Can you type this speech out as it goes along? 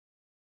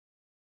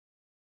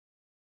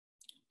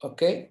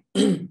Okay.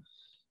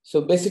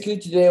 So basically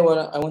today I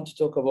want to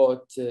talk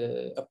about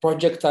a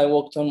project I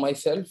worked on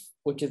myself,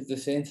 which is the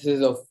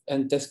synthesis of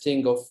and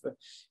testing of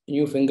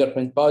new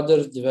fingerprint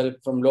powders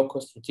developed from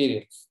low-cost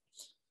materials.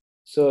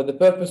 So the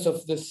purpose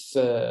of this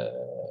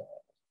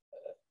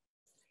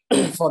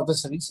for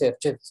this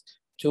research is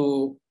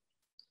to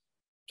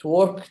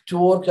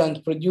work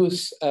and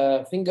produce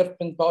a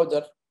fingerprint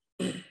powder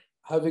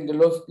having a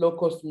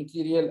low-cost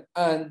material,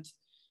 and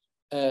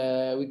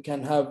we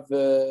can have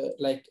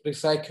like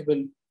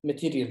recyclable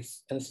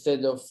materials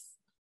instead of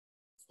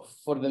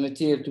for the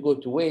material to go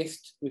to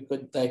waste. We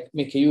could like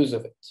make a use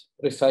of it,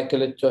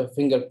 recycle it to a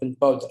fingerprint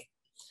powder.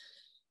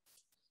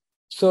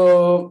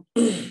 So,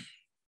 and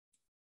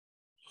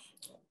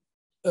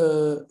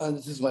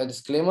this is my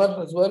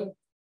disclaimer as well.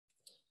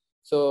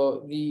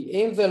 So the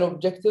aims and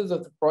objectives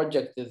of the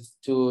project is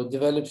to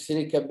develop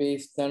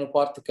silica-based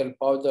nanoparticle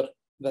powder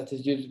that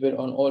is usable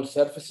on all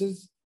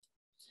surfaces.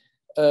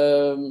 We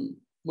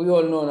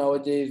all know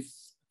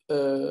nowadays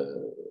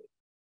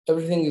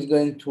everything is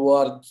going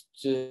towards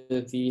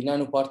the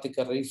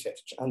nanoparticle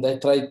research, and I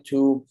tried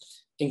to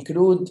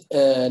include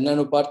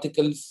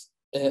nanoparticles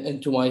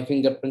into my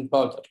fingerprint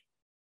powder.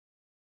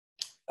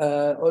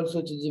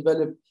 Also to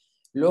develop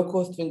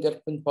low-cost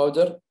fingerprint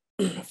powder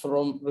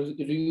from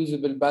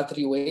reusable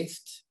battery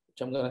waste,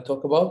 which I'm going to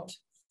talk about,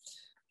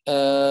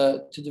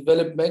 to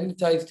develop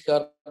magnetized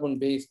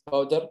carbon-based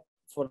powder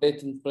for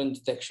latent print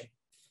detection.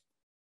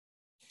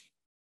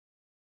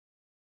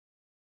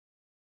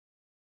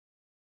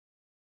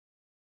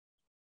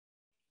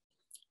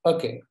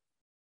 Okay,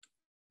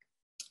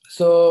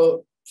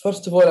 so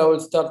first of all, I will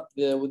start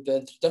with the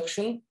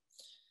introduction.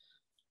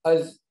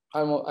 As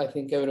I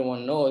think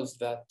everyone knows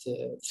that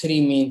three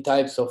main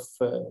types of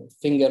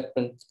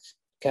fingerprint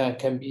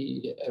can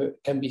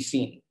be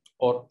seen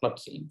or not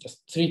seen.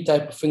 Just three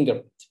types of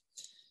fingerprint.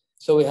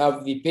 So we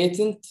have the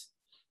patent,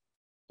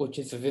 which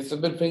is a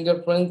visible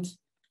fingerprint,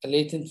 a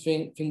latent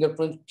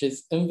fingerprint, which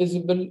is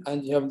invisible,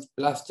 and you have the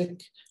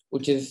plastic,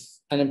 which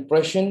is an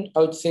impression. I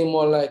would say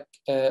more like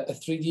a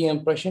 3D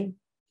impression.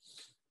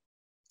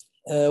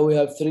 We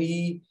have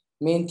three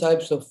main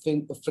types of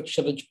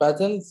friction-ridge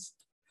patterns.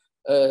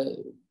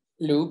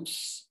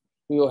 Loops,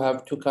 we will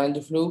have two kinds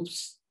of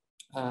loops,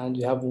 and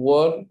we have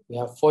whorl, we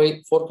have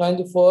four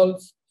kinds of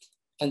whorls,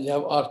 and we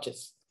have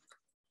arches,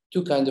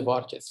 two kinds of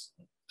arches.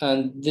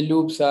 And the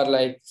loops are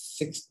like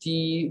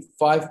 65%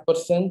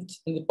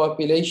 in the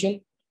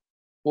population.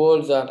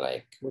 Whorls are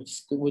like,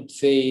 which would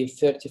say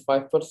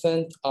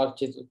 35%,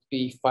 arches would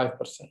be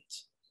 5%,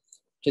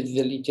 which is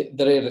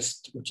the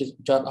rarest, which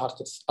are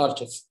arches.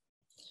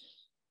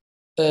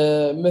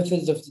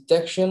 Methods of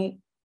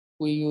detection,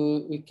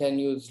 we can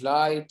use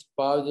light,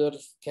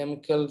 powders,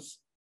 chemicals.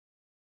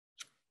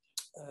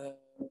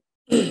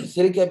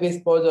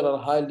 Silica-based powder are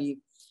highly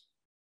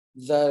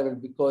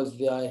desirable because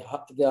they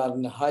are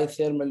in a high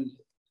thermal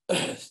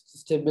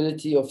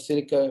stability of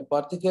silica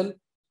particle,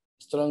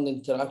 strong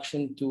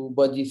interaction to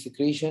body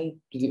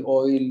secretion, to the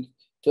oil,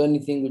 to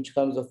anything which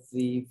comes of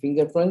the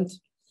fingerprint,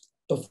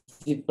 of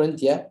the print,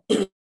 yeah.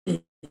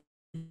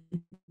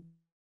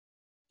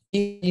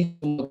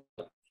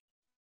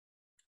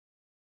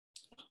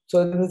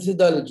 So the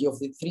methodology of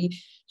the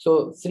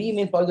three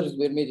main powders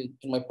were made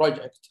in my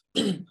project.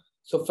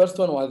 So first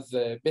one was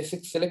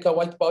basic silica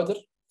white powder.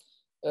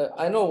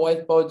 I know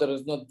white powder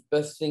is not the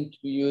best thing to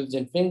be used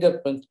in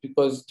fingerprint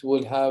because it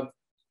will have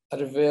a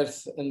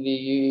reverse in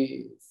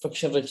the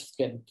friction-rich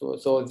skin.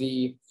 So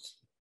the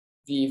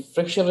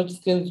friction-rich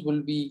skins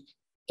will be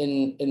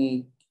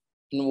in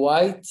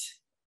white,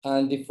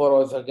 and the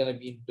furrows are going to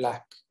be in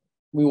black.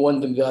 We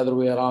want them the other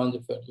way around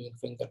if we're doing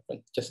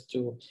fingerprint, just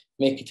to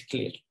make it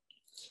clear.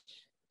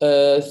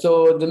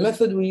 So the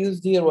method we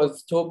used here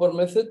was Tauber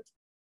method.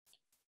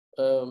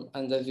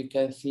 And as you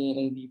can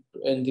see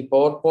in the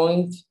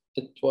PowerPoint,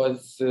 it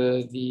was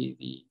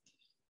the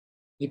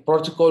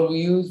protocol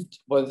we used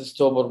was the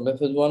Tauber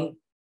method one.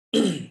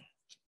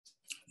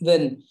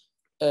 Then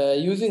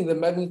using the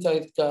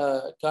magnetized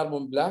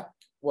carbon black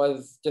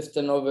was just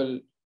a novel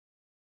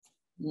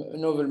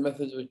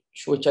method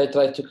which I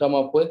tried to come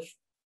up with.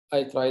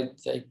 I tried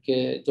like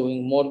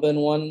doing more than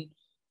one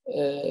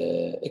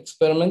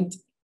experiment.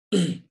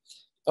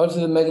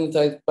 Also, the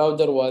magnetized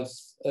powder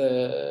was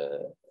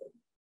a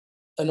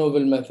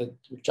novel method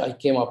which I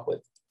came up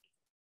with.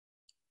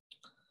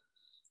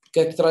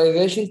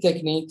 Characterization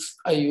techniques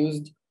I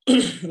used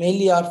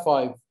mainly are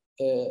 5: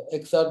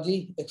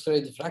 XRD,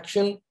 X-ray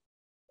diffraction,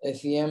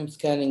 SEM,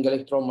 scanning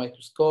electron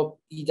microscope,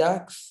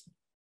 EDAX,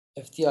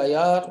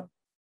 FTIR,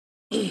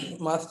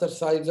 master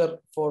sizer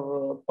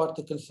for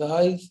particle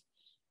size,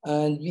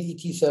 and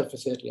VET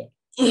surface area.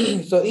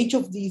 So each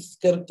of these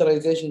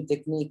characterization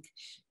technique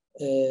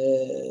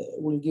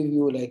will give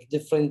you like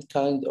different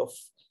kind of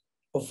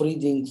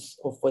readings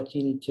of what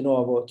you need to know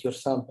about your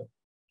sample.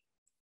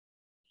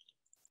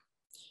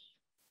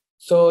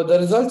 So the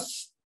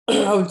results,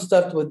 I will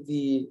start with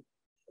the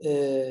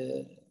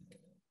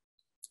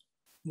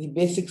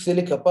basic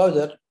silica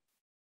powder.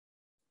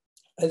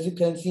 As you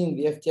can see in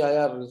the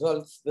FTIR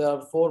results, there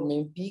are 4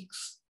 main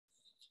peaks.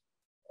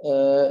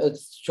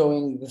 It's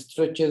showing the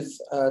stretches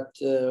at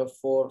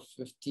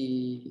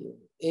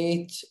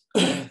 458,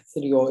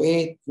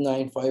 308,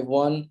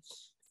 951.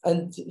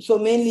 And so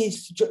mainly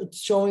it's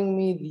showing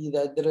me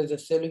that there is a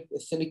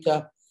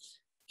silica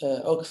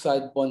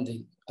oxide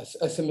bonding,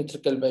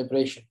 asymmetrical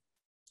vibration.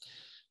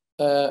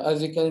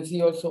 As you can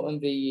see also on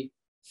the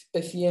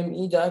SEM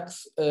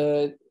EDAX,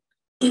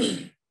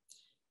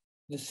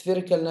 the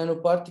spherical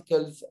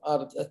nanoparticles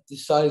are at the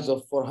size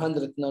of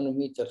 400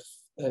 nanometers,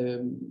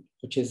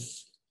 which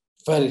is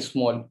very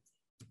small.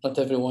 Not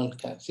everyone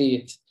can see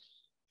it,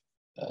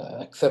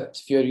 except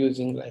if you're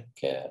using like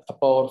a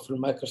powerful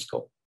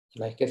microscope,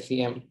 like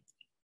SEM.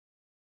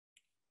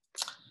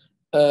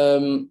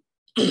 The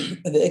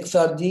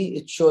XRD,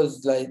 it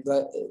shows like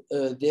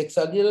the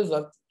XRD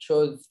result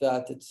shows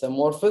that it's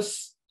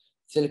amorphous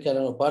silica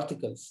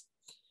nanoparticles.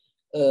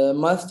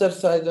 Master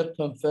Sizer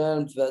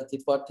confirms that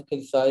the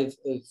particle size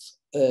is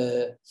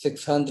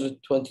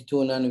 622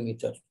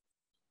 nanometer.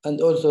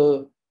 And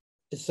also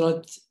it's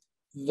not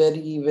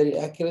very, very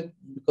accurate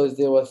because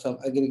there were some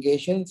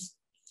aggregations.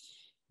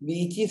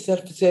 BET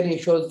surface area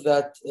shows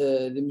that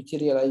the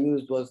material I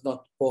used was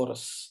not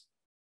porous.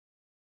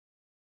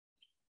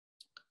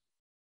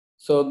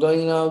 So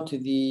going now to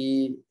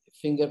the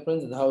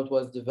fingerprint and how it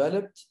was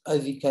developed,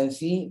 as you can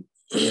see,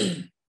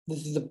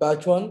 this is the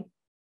patch one.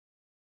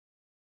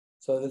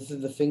 So this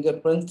is the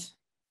fingerprint.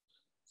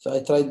 So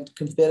I tried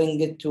comparing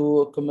it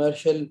to a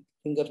commercial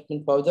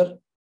fingerprint powder.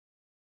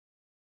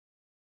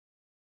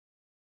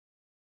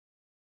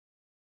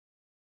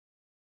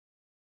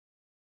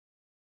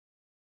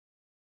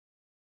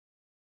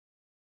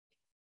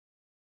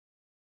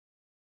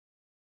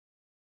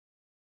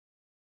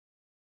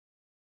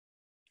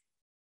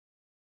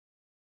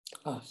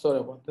 Sorry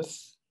about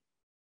this.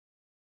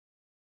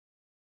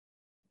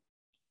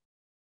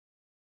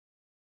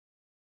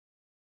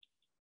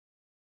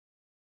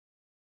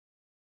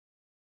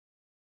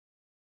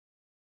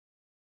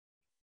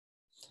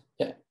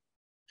 Yeah.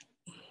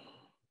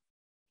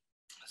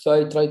 So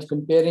I tried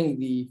comparing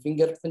the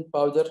fingerprint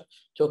powder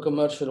to a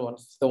commercial one,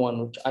 the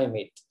one which I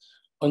made,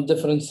 on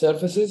different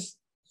surfaces,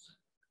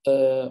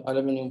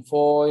 aluminum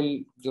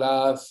foil,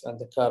 glass, and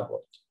the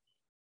cardboard.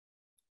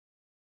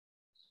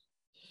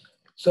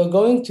 So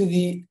going to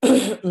the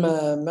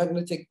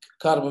magnetic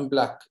carbon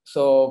black.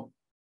 So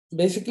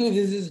basically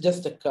this is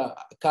just a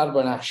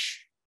carbon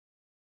ash.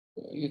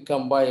 You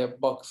can buy a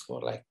box for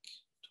like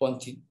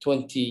 20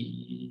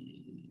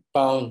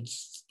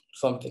 pounds,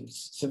 something.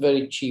 It's a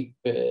very cheap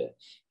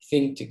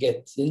thing to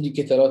get, and you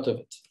get a lot of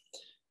it.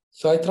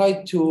 So I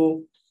tried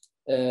to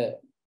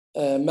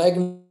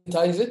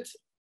magnetize it,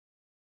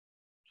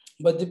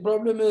 but the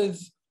problem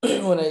is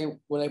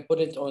when I put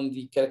it on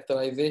the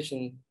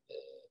characterization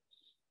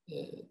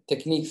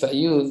techniques I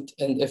used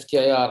and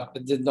FTIR,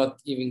 it did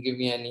not even give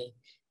me any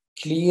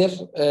clear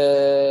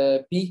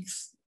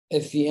peaks.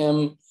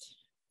 SEM,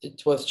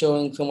 it was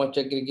showing so much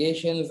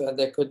aggregations and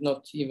I could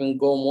not even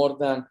go more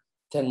than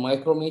 10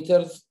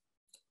 micrometers.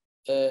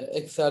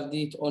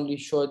 XRD, it only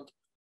showed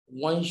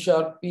one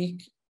sharp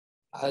peak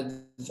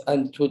and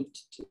it would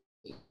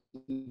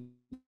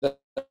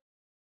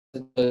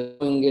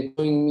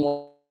doing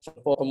more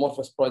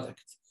amorphous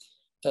product.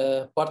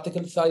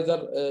 Particle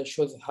sizer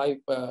shows high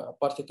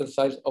particle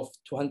size of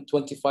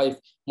 225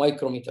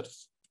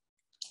 micrometers.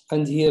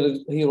 And here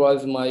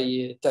was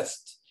my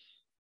test.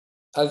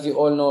 As you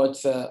all know,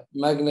 it's a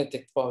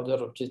magnetic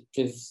powder, which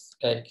is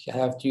like I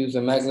have to use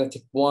a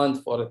magnetic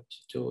wand for it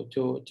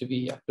to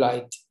be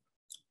applied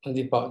on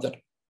the powder.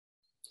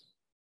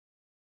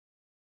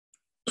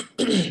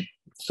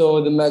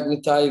 So the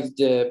magnetized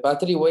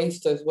battery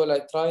waste as well, I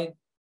tried,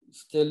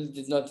 still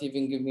did not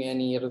even give me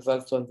any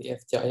results on the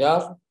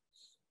FTIR.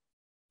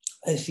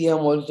 SEM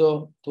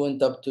also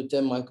went up to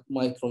 10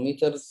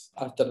 micrometers.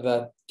 After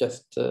that,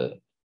 just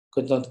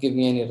could not give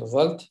me any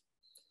result.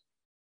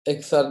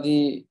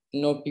 XRD,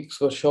 no peaks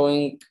were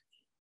showing,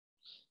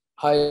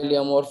 highly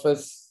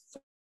amorphous,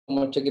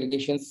 much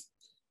aggregations.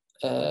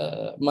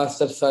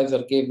 Master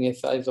Sizer gave me a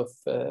size of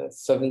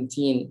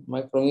 17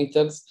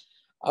 micrometers.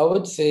 I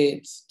would say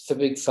it's a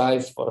big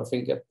size for a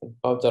fingerprint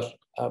powder.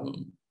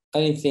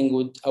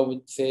 Anything I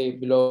would say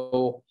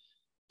below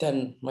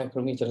 10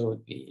 micrometers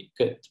would be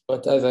good.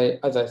 But as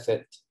I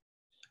said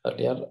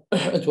earlier,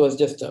 it was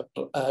just an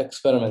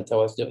experiment I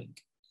was doing.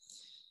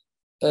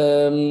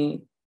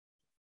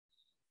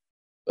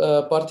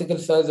 Particle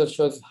size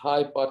shows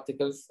high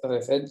particles, as I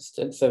said,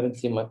 still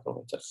 70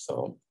 micrometers.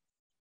 So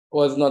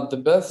was not the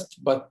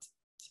best, but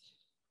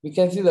we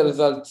can see the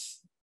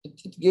results.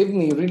 It gave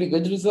me really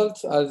good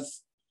results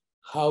as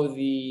how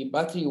the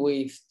battery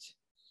waste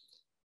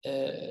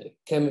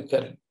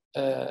chemical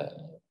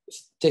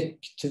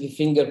stick to the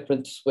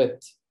fingerprint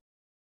sweat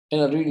in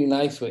a really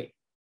nice way.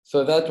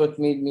 So that's what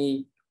made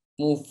me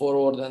move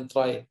forward and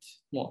try it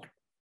more.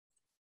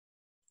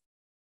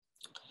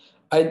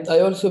 I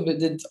also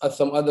did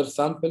some other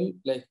sample,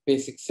 like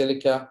basic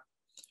silica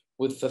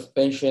with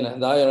suspension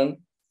and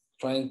iron,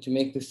 trying to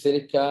make the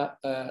silica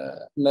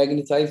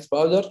magnetized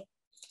powder.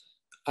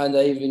 And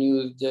I even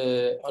used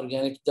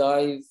organic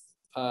dyes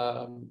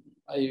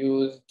I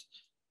used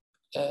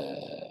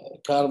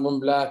carbon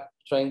black,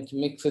 trying to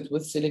mix it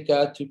with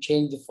silica to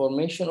change the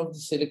formation of the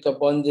silica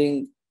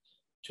bonding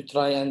to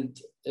try and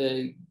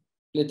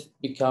let it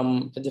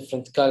become a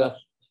different color.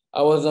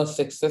 I was not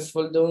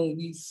successful doing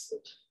these,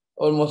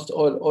 almost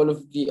all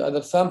of the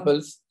other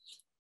samples.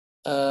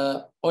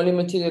 Only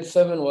material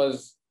 7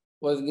 was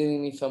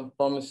giving me some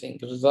promising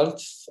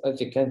results, as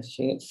you can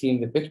see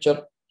in the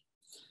picture.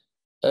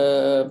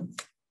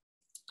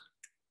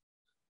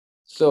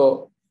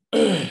 So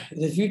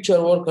the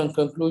future work and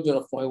conclusion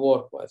of my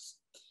work was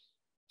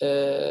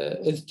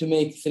is to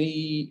make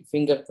 3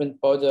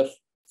 fingerprint powder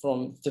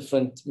from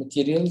different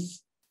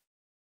materials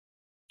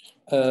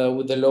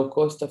with a low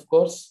cost, of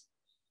course.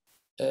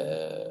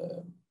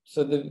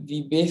 So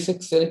the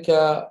basic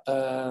silica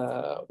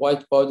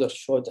white powder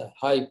showed a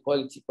high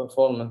quality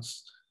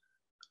performance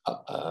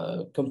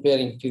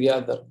comparing to the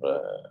other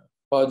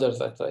powders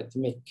I tried to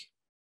make.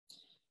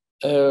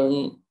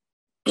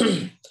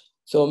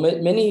 So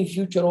many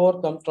future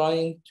work I'm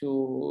trying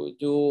to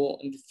do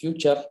in the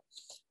future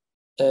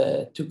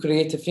to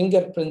create a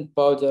fingerprint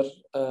powder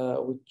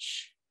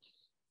which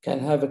can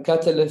have a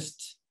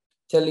catalyst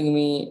telling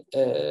me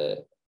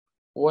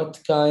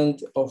what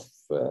kind of,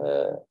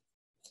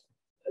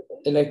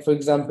 like for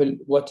example,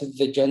 what is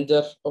the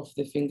gender of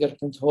the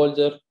fingerprint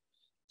holder?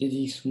 Did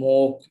he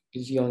smoke?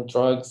 Is he on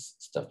drugs?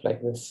 Stuff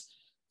like this.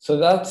 So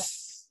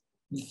that's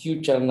the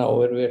future now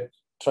where we're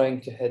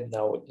trying to head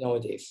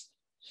nowadays.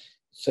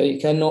 So you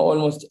can know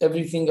almost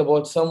everything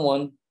about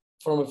someone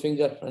from a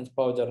fingerprint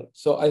powder.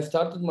 So I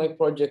started my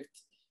project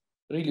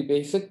really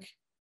basic,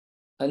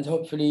 and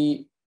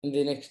hopefully in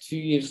the next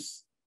few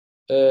years,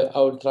 I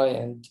will try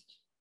and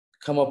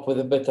come up with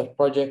a better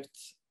project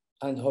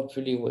and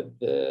hopefully with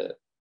a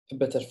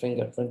better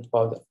fingerprint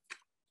powder.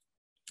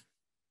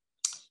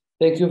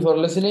 Thank you for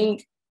listening.